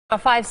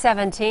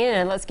5:17,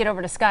 and let's get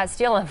over to Scott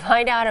Steele and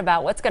find out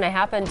about what's going to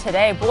happen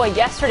today. Boy,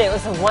 yesterday it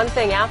was one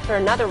thing after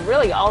another,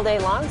 really all day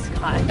long,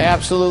 Scott.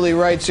 Absolutely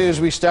right,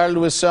 Suze. We started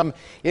with some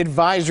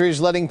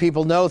advisories letting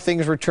people know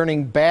things were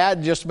turning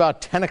bad just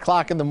about 10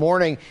 o'clock in the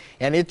morning,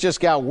 and it just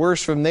got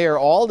worse from there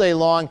all day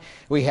long.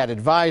 We had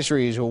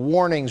advisories,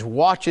 warnings,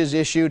 watches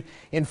issued.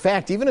 In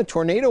fact, even a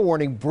tornado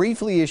warning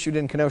briefly issued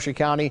in Kenosha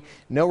County.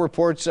 No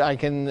reports I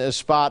can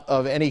spot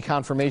of any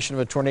confirmation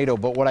of a tornado,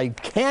 but what I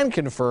can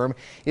confirm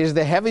is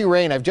the heavy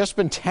rain. I've just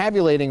been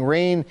tabulating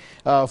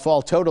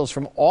rainfall totals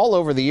from all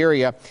over the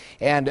area,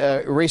 and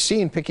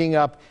Racine picking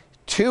up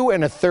 2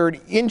 1/3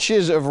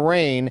 inches of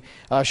rain.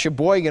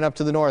 Sheboygan up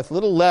to the north, a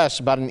little less,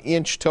 about an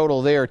inch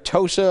total there.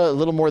 Tosa, a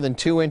little more than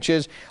 2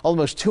 inches,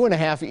 almost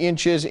 2.5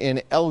 inches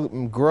in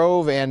Elm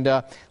Grove, and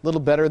a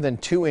little better than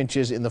 2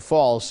 inches in the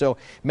Falls. So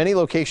many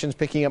locations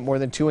picking up more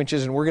than 2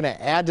 inches, and we're going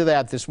to add to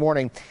that this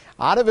morning.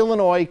 Out of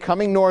Illinois,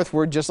 coming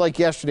northward, just like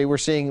yesterday, we're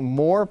seeing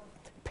more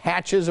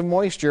patches of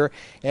moisture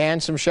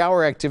and some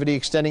shower activity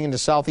extending into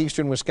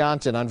southeastern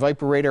Wisconsin. On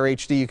Viper Radar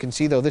HD, you can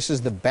see, though, this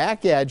is the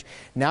back edge,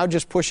 now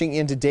just pushing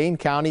into Dane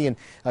County and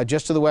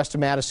just to the west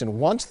of Madison.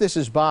 Once this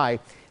is by,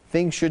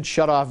 things should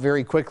shut off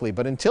very quickly.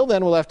 But until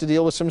then, we'll have to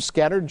deal with some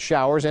scattered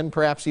showers and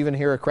perhaps even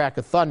hear a crack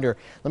of thunder.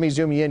 Let me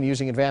zoom you in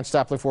using advanced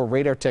Doppler 4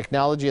 radar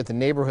technology at the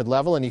neighborhood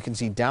level, and you can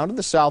see down to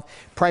the south,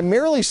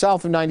 primarily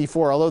south of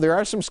 94, although there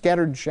are some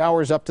scattered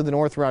showers up to the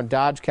north around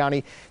Dodge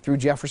County through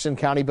Jefferson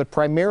County, but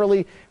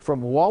primarily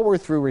from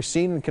Walworth through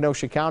Racine and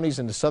Kenosha counties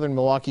into southern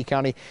Milwaukee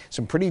County.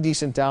 Some pretty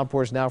decent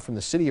downpours now from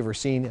the city of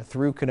Racine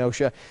through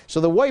Kenosha.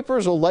 So the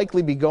wipers will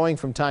likely be going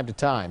from time to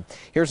time.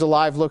 Here's a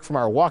live look from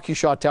our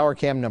Waukesha Tower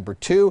Cam number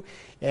 2.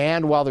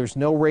 And while there's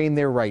no rain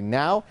there right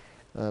now,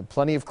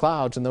 plenty of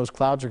clouds, and those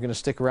clouds are going to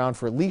stick around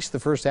for at least the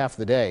first half of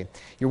the day.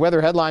 Your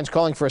weather headlines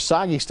calling for a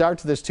soggy start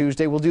to this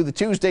Tuesday. We'll do the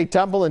Tuesday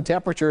tumble in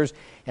temperatures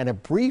and a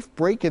brief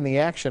break in the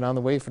action on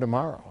the way for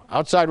tomorrow.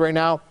 Outside right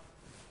now,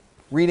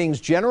 readings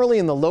generally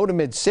in the low to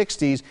mid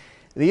 60s.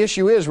 The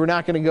issue is we're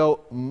not going to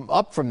go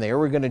up from there.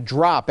 We're going to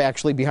drop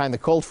actually behind the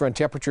cold front,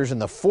 temperatures in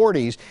the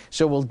 40s.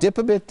 So we'll dip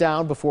a bit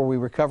down before we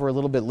recover a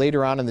little bit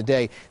later on in the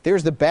day.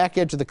 There's the back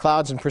edge of the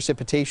clouds and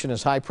precipitation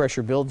as high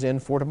pressure builds in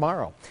for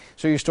tomorrow.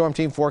 So your storm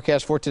team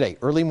forecast for today: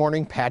 early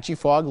morning, patchy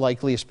fog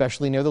likely,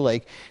 especially near the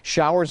lake.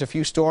 Showers, a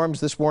few storms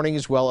this morning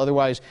as well.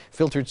 Otherwise,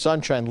 filtered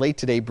sunshine late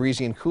today,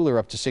 breezy and cooler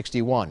up to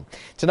 61.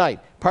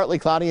 Tonight, partly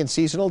cloudy and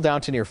seasonal,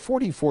 down to near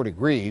 44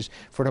 degrees.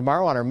 For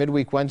tomorrow on our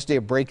midweek Wednesday,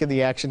 a break in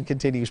the action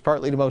continues.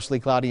 Partly to mostly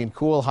cloudy and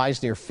cool,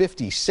 highs near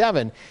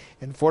 57.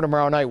 And for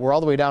tomorrow night, we're all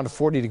the way down to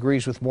 40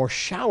 degrees with more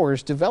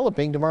showers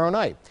developing tomorrow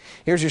night.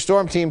 Here's your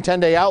storm team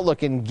 10-day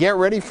outlook, and get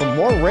ready for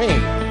more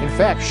rain. In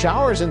fact,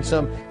 showers and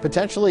some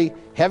potentially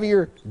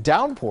heavier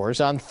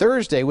downpours on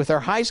Thursday with our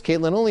highs,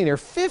 Caitlin, only near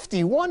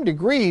 51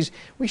 degrees.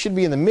 We should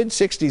be in the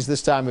mid-60s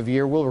this time of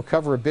year. We'll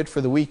recover a bit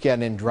for the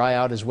weekend and dry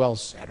out as well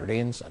Saturday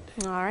and Sunday.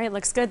 All right,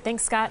 looks good.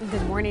 Thanks, Scott, and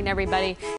good morning, everybody.